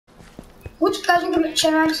What's up, guys? Welcome to the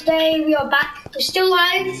channel. Today we are back. We're still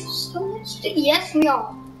live. Yes, we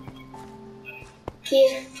are.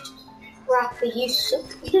 Gift wrapper, you suck.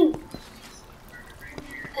 Is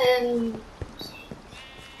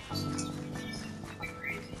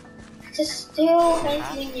it still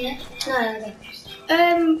anything yet?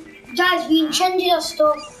 No. Guys, we enchanted our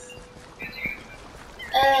stuff.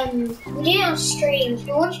 We did it on stream. If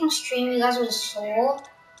you're watching on stream, you guys would have saw.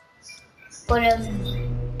 But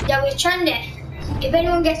yeah, we enchanted it. If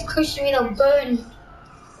anyone gets close to me, they'll burn.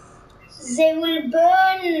 They will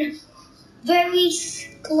burn very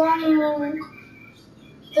strong.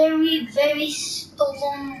 Very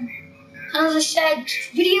strong. And as I said,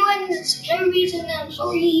 video ends for no reason. I'm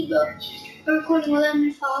sorry, but the recording will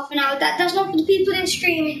end for half an hour. That's not for the people in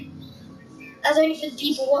streaming. That's only for the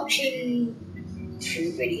people watching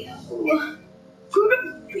through video.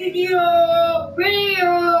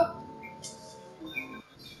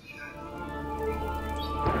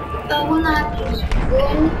 When I have to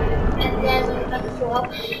run, and then when I'm back at full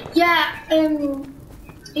health.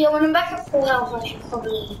 Yeah, when I'm back at full health, I should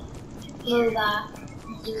probably know that.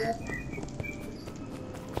 Yeah.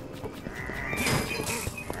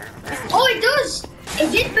 Oh, it does! It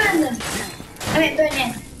did burn them! I mean, burn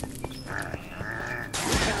him.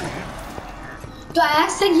 Do I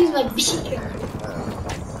have to use my beacon?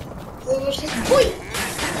 Wait!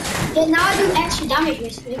 Yeah, now I do extra damage,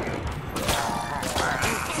 basically.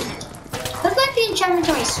 Looks like the enchantment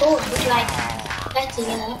on my sword was like better, you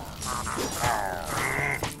know.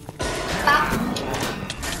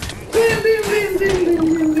 Boom, boom, boom, boom, boom,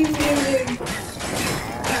 boom, boom, boom.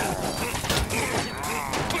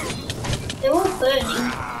 They're all burning.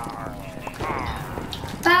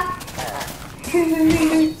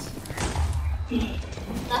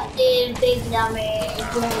 That did big damage,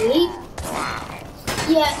 really.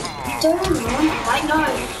 Yeah, don't run, I know.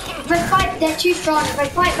 If I fight, they're too strong. If I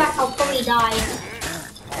fight back, I'll probably die.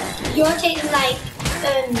 You're taking like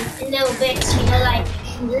little bits, you know, like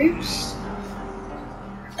groups.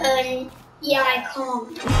 Yeah, I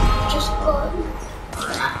can't. Just go.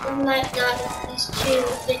 I'm like that.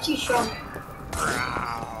 They're too strong.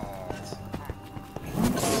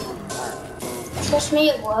 Trust me,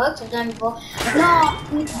 it worked. I've done it before. No,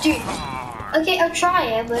 dude. Okay, I'll try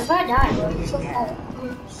it, but if I die, bro, it's okay.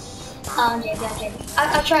 I'm joking.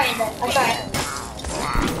 I'll try it then. I'll try it.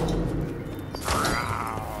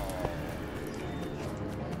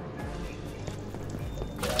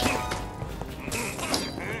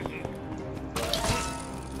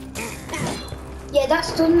 Yeah,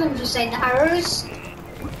 that's done them just saying the arrows.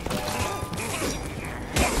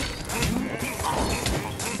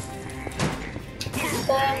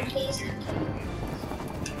 Burn, please.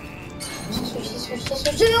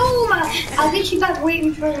 Oh my! I'll get you back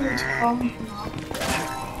waiting for them to come.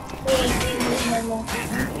 Wait, no more.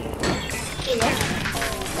 Here.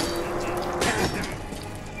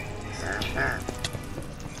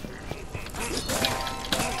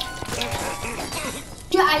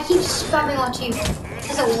 Dude, I keep spamming on you.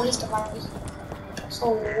 That's a waste of arrows. It's a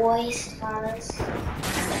waste of arrows.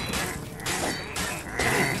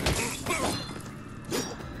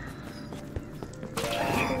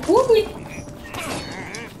 Whoopie!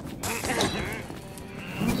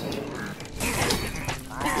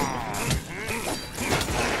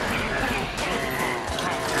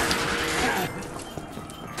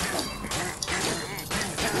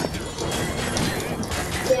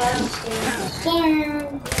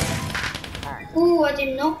 Ooh, I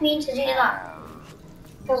did not mean to do that.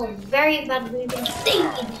 That was a very bad moving thing.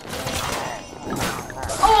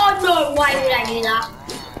 Oh no, why would I do that?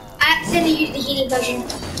 I accidentally used the healing potion.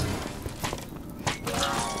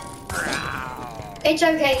 It's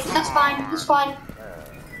okay, that's fine, it's fine.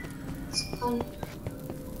 It's fine.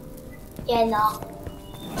 Yeah, nah.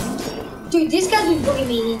 Dude, this guy's been bugging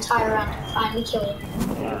me the entire round. I finally killed him.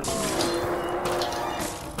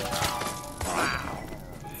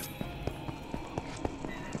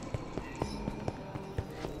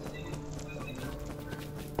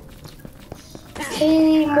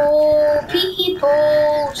 Hey, more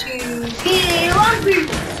people to kill on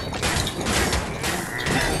people.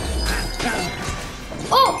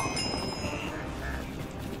 Oh!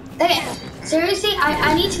 Okay, seriously,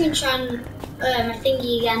 I need to enchant my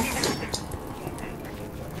thingy again.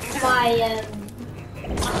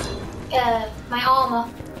 My armor.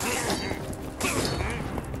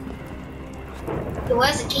 But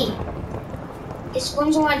where's the key? It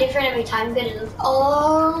spawns on different every time. Good enough.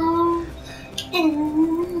 Oh.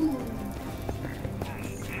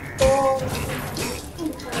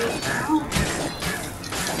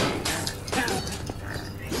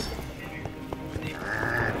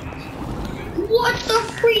 What the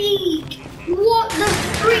freak? What the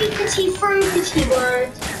freakity fruitity word?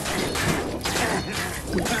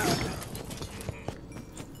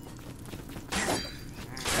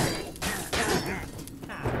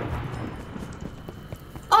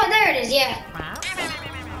 Oh, there it is, yeah.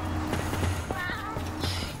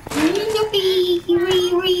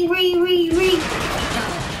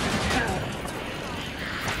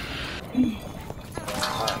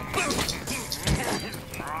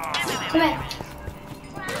 Come here.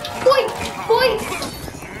 Boy! Boy!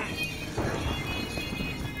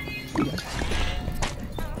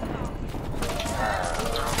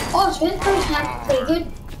 Oh, Spin Person acted pretty good.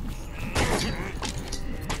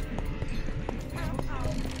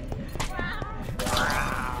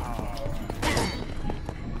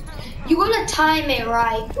 You wanna time it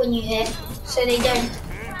right when you hit, so they don't,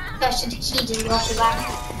 so the key doesn't go off the back.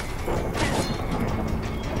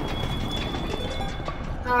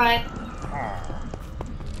 Alright.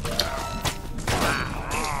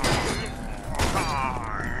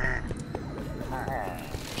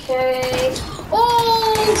 Okay.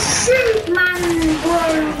 Oh, shoot, man,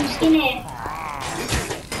 bros, in it.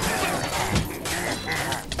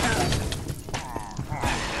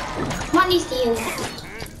 Money steal.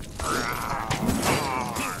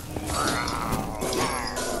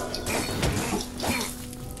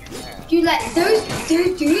 Dude, like those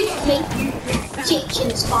dudes make you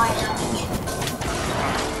ridiculous fire damage.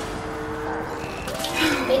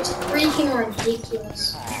 It's freaking ridiculous.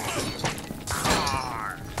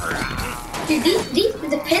 Dude,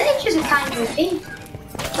 the pillagers are kind of OP.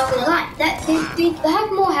 Not gonna lie, they have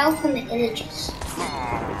more health than the pillagers.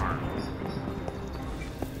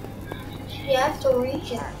 You have to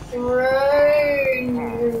reach a throne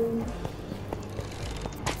room.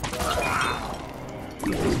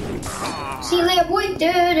 See you later, boy.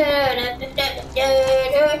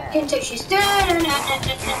 Can't touch this. No,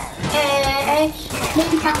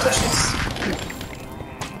 you can't touch this.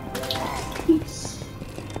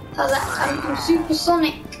 How's that? I'm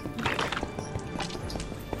supersonic.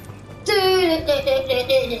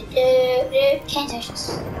 Can't touch this.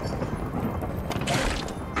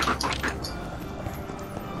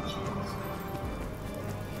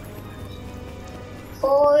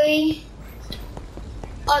 Boy.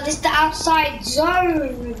 Oh, this is the outside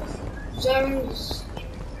zone. Zones.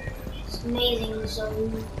 It's an amazing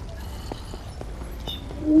zone.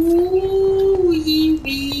 Ooh,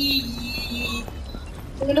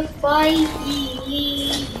 I'm gonna fight.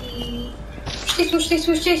 Push this.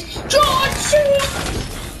 John, shoot!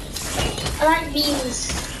 I like memes.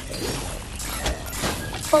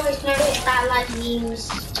 Probably noticed that I like memes.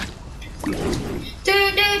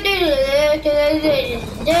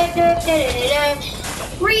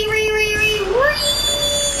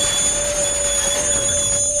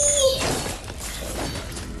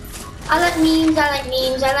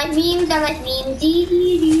 I like memes.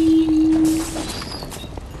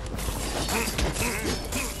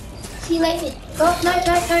 See you later. Oh, no.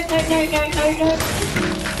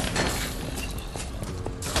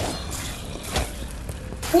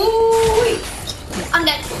 Ooh, I'm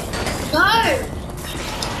dead. No.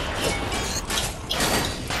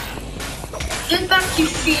 Get back, you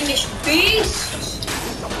fiendish beast.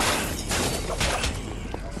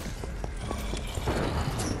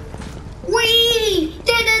 Wee!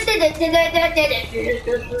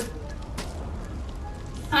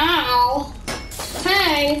 Ow.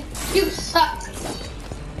 Hey, you suck.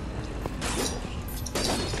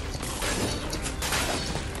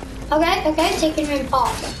 Okay, taking him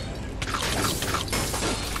off.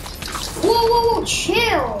 Whoa,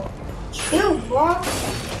 chill, bro.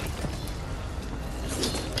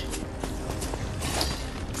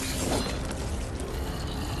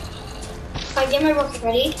 Alright, get my rocket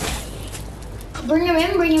ready. Bring him in,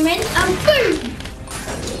 and boom!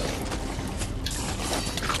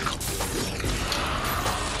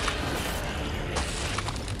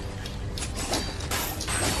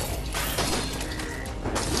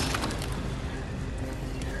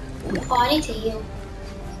 Oh, I need to heal.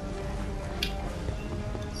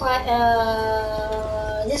 Right,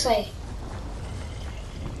 this way.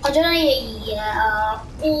 I don't know, yeah,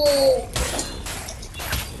 oh.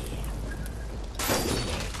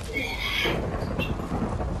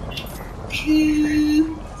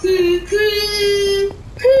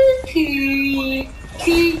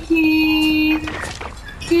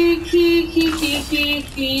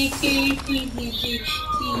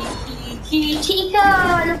 Chica,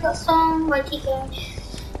 I love that song by Chica.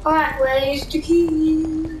 Alright, where's the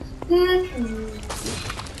key? Oh,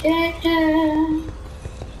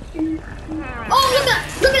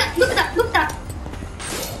 look at that!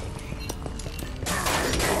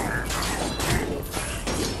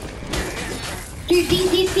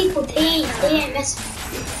 these people, they ain't messing.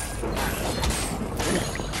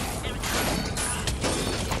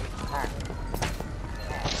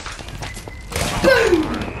 Boom!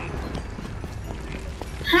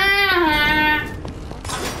 Ha!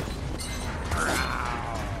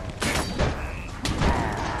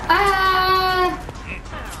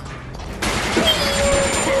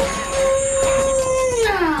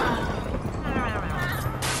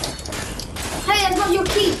 Hey, that's not your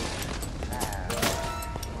key.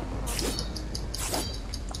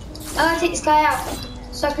 I gotta take this guy out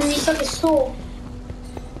so I can restock his sword.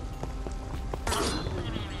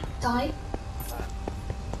 Die.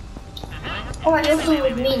 Alright, you're doing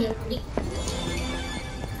with me, Nicky.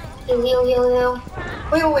 Heal.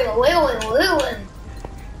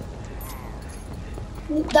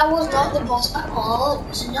 That was not the boss at all,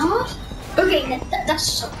 was it not? Okay, that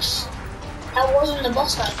sucks. That wasn't the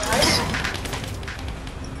boss fight, guys.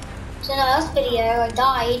 So in the last video, I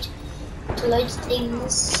died to loads of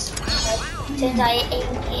things. Since I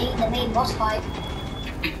ain't the main boss fight.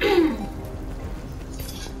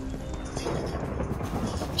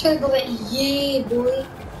 Try to go get yeah, boy.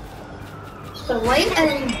 Just gotta wait and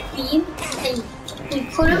then beam and you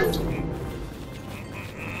couldn't.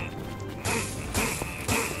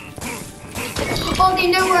 Oh,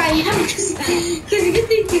 they know where I am because it's a good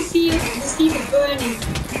thing to see the burning.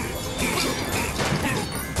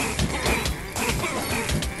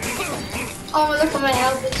 Oh, look at my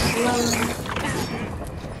health, it's low.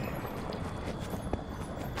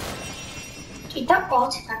 Dude, that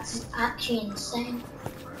artifact is actually insane.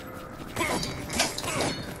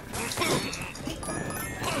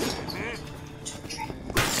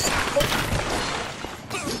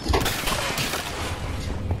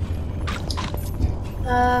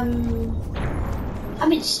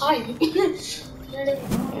 I'm inside.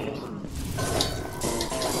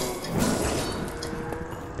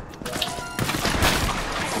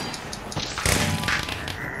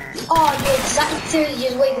 Oh, you're exactly seriously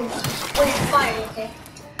just waiting for fire, okay?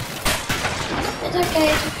 It's okay.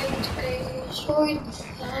 Destroy the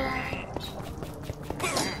fact.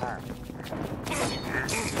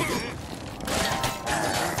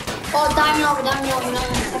 Oh, diamond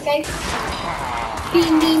over, okay?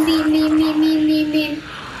 Beam.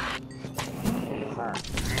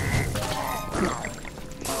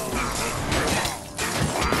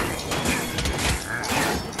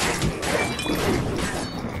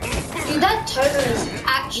 Dude, that totem is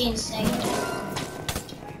actually insane.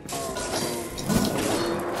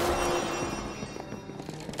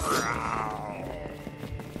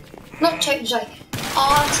 Not totem, sorry.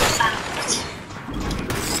 Artifact.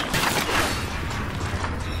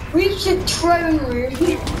 Reach the throne room.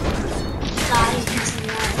 Nah, he's missing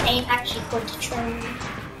that. They ain't actually called the throne room.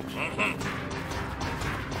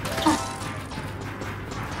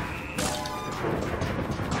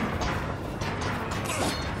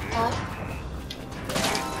 What?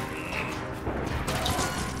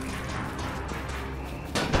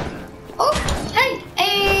 Oh,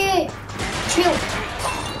 hey! Chill.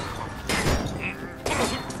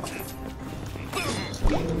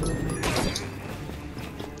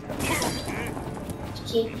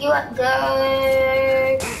 Keep you up, go.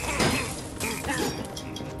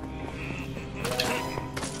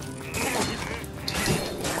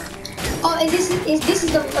 Oh, this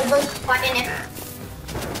is the vote fight in it.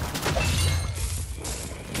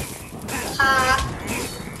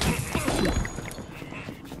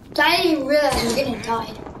 I didn't realize I was getting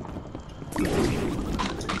died.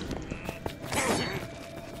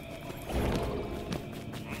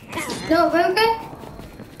 No Evoker?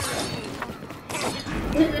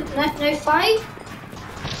 No fight?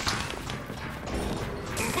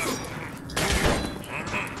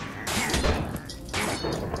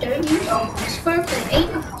 Don't you know spoken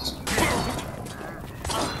ain't a hospital.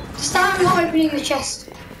 Start not opening the chest.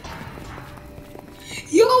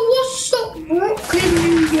 Yo, what's up, Brooklyn,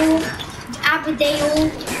 New York,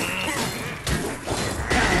 Aberdale?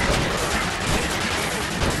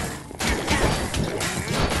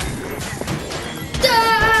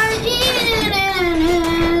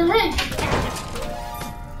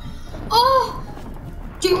 Oh!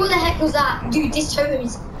 Dude, what the heck was that? Dude, this totem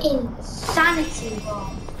is insanity, bro.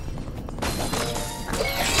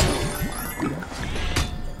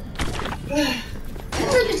 I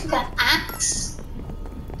just got an axe.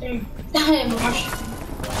 That ain't much.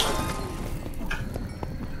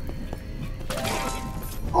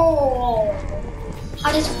 Oh,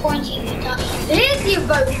 how disappointing is that? It is the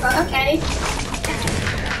Evoker, okay.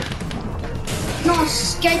 Not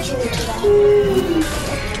scheduled to that.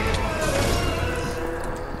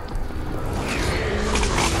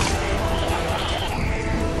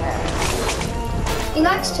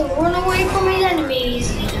 likes to run away from his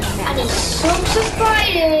enemies, and he sucks at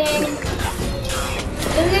fighting.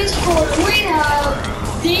 In this corner we have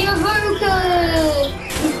the Evoker.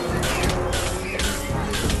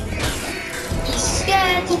 He's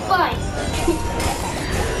scared to fight.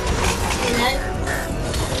 You know?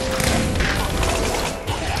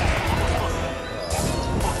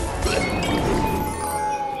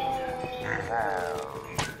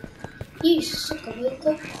 You suck a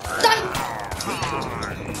little.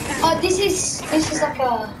 Oh, this is like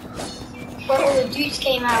a where all the dudes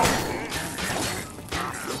came out.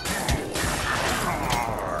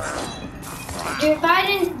 Dude, if I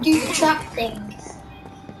didn't do the trap things,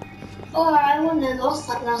 oh, I wouldn't have lost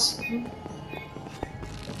that last one.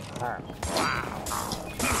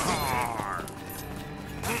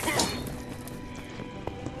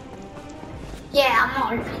 Yeah, I'm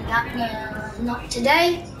not opening that. No, not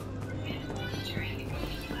today.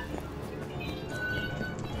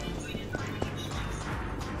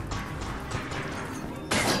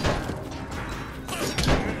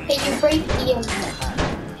 Hey, you break the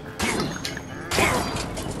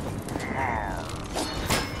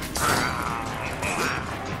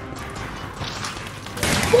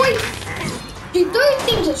boy! Dude, those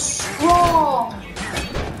things are strong.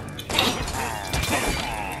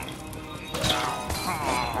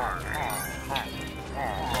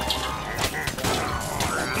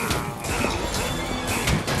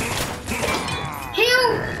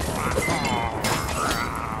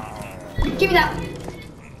 Give me that.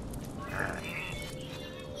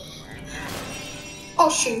 Oh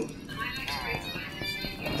shoot.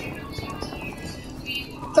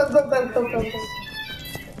 Go, go, go, go, go, go.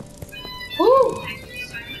 Ooh.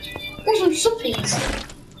 Awesome supplies.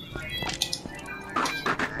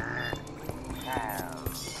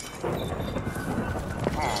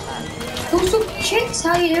 What's up, chicks?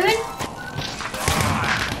 How you doing?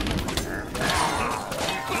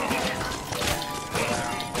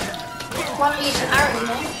 Want to use an arrow,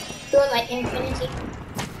 no? Do it like infinity.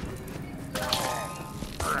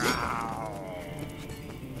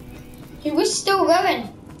 Dude, we're still going.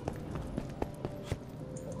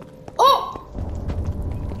 Oh!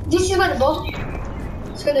 This is where the boss.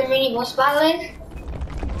 It's where the mini boss battle is.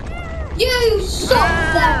 You suck!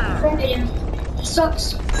 That fronted him. He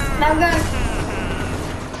sucks. Now go.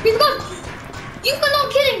 We've got. You were not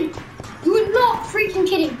kidding. You were not freaking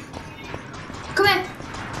kidding. Come here.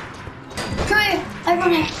 Come here,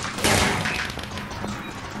 everyone here.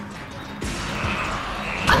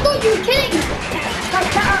 I thought you were kidding. That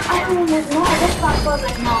everyone was not. I was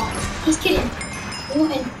like, no, he's kidding. You're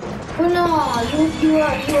not in. Oh no, you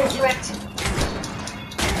were correct.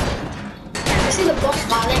 This is a boss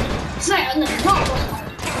battle. It's like, no, not a boss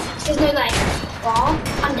battle. There's no like, oh,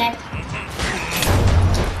 I'm dead.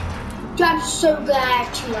 Dude, I'm so glad I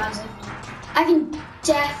have 2 lives. I can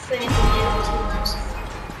definitely do 2 lives.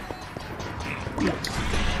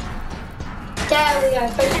 There we go,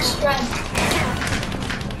 focus strength.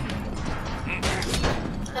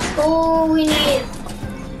 That's all we need.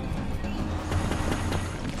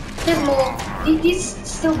 There's more. These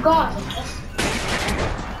still gone, I guess.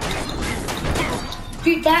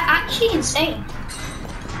 Dude, they're actually insane.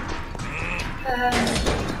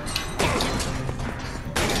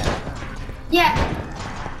 Yeah.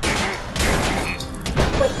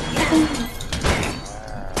 Wait, you can...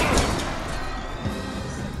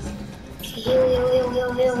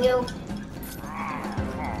 Heal.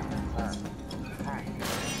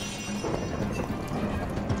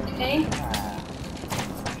 Okay.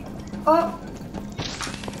 Oh.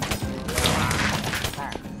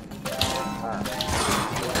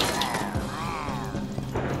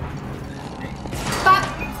 Stop.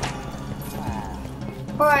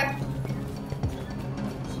 All right.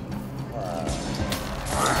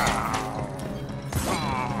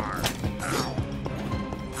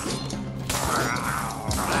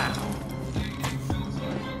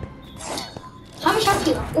 How much have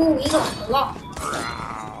you got? Oh, you got a lot.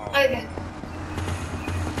 Okay.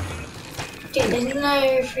 Dude, there's no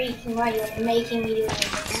freaking way you're making me do this.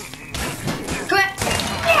 Come here!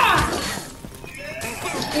 Yeah!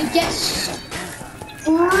 It gets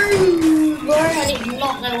screwed, bro. I did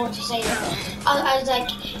not know what to say there. I was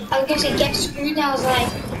gonna say get screwed, and I was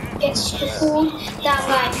like, get screwed. Then I'm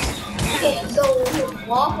like, it go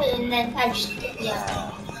what? And then I just, yeah.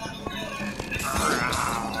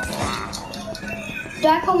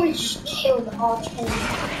 That probably just killed the archfiend.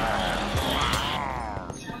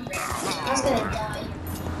 I was gonna die.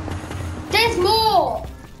 There's more!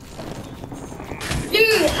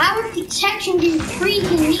 Dude, how much protection do you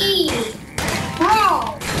freaking need?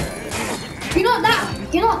 Bro! You're not that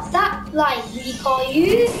You're not that like weak, are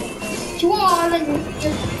you? Do you want to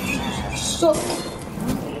just suck?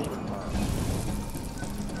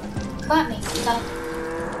 Come at me, like.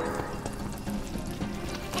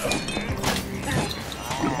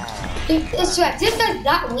 I swear, if this guy's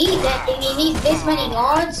that weak that if he needs this many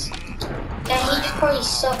guards, then he just probably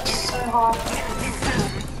sucks so hard.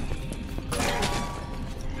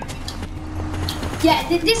 Yeah,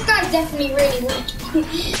 this guy's definitely really weak.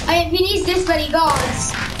 I mean, if he needs this many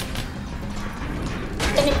guards,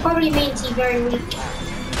 then it probably means he's very weak.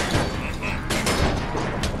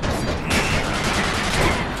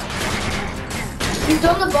 He's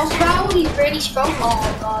done the boss battle, he's really strong.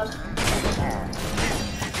 Oh god.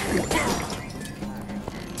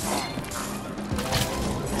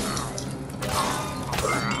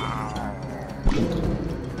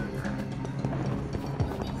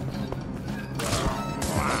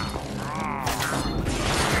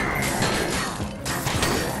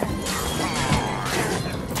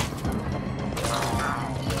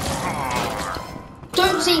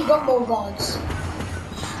 Don't say you got more gods.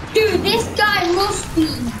 Dude, this guy must be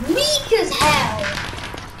weak as hell.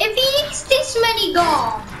 If he needs this many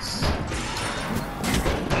gods.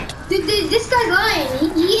 Dude, this guy's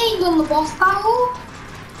lying. He ain't done the boss battle.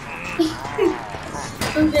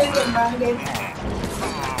 I'm joking, man.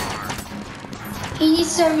 He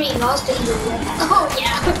needs so many gods to do it. Oh,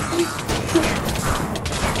 yeah.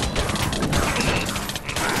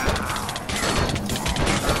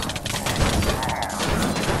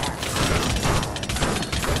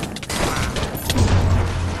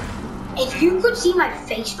 If you could see my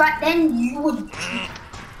face right then, you would.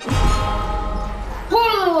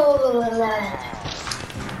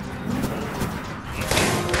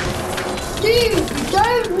 Dude, you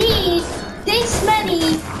don't need this many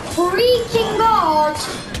freaking guards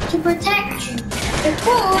to protect you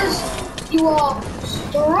because you are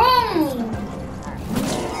strong.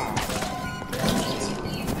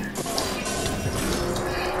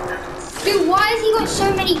 Dude, why has he got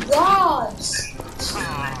so many guards?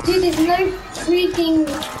 Dude, there's no freaking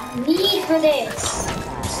need for this.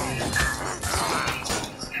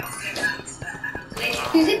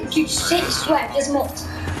 Dude, sweat, there's more.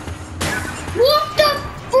 What the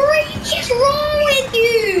freak is wrong with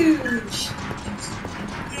you?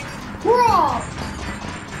 Bro,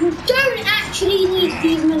 you don't actually need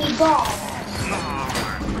these many guards.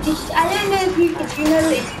 I don't know if you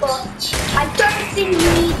noticed, but I don't think you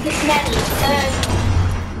need this many.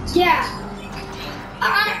 Yeah.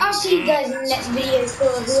 I'll see you guys in the next video for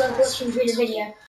whoever's watching through the video.